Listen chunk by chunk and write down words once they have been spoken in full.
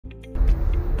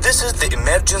This is the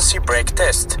emergency brake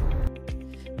test.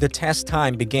 The test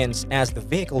time begins as the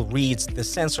vehicle reads the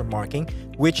sensor marking,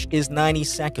 which is 90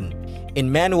 seconds.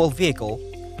 In manual vehicle,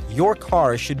 your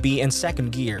car should be in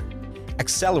second gear.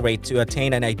 Accelerate to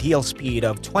attain an ideal speed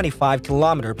of 25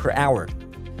 km per hour.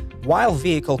 While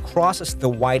vehicle crosses the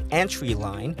white entry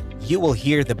line, you will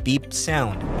hear the beep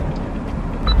sound.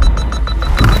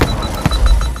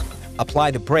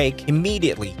 Apply the brake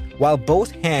immediately while both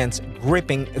hands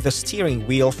gripping the steering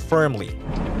wheel firmly.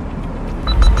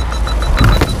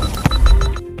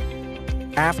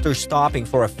 After stopping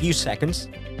for a few seconds,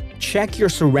 check your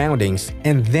surroundings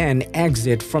and then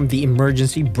exit from the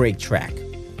emergency brake track.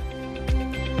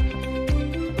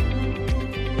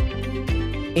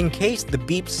 In case the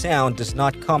beep sound does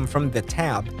not come from the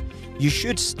tab, you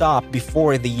should stop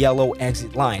before the yellow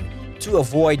exit line to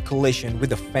avoid collision with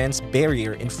the fence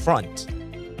barrier in front.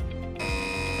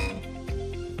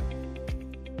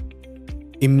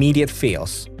 Immediate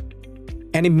fails.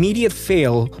 An immediate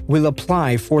fail will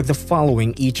apply for the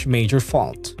following each major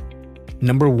fault.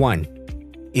 Number 1.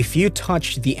 If you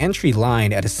touch the entry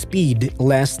line at a speed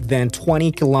less than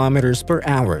 20 km per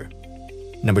hour.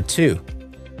 Number 2.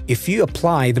 If you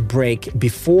apply the brake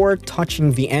before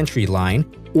touching the entry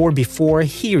line or before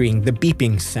hearing the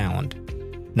beeping sound.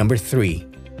 Number 3.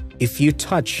 If you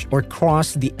touch or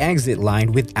cross the exit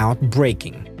line without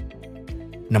braking.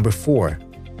 Number 4.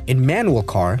 In manual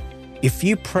car, if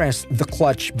you press the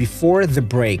clutch before the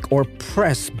brake or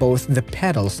press both the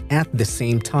pedals at the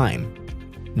same time.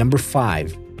 Number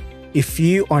 5. If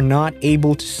you are not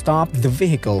able to stop the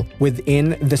vehicle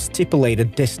within the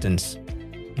stipulated distance.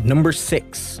 Number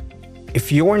 6.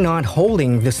 If you are not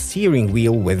holding the steering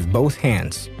wheel with both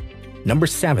hands. Number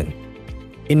 7.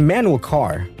 In manual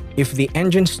car, if the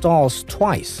engine stalls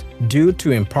twice due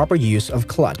to improper use of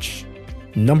clutch.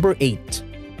 Number 8.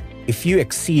 If you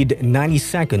exceed 90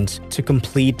 seconds to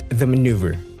complete the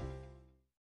maneuver.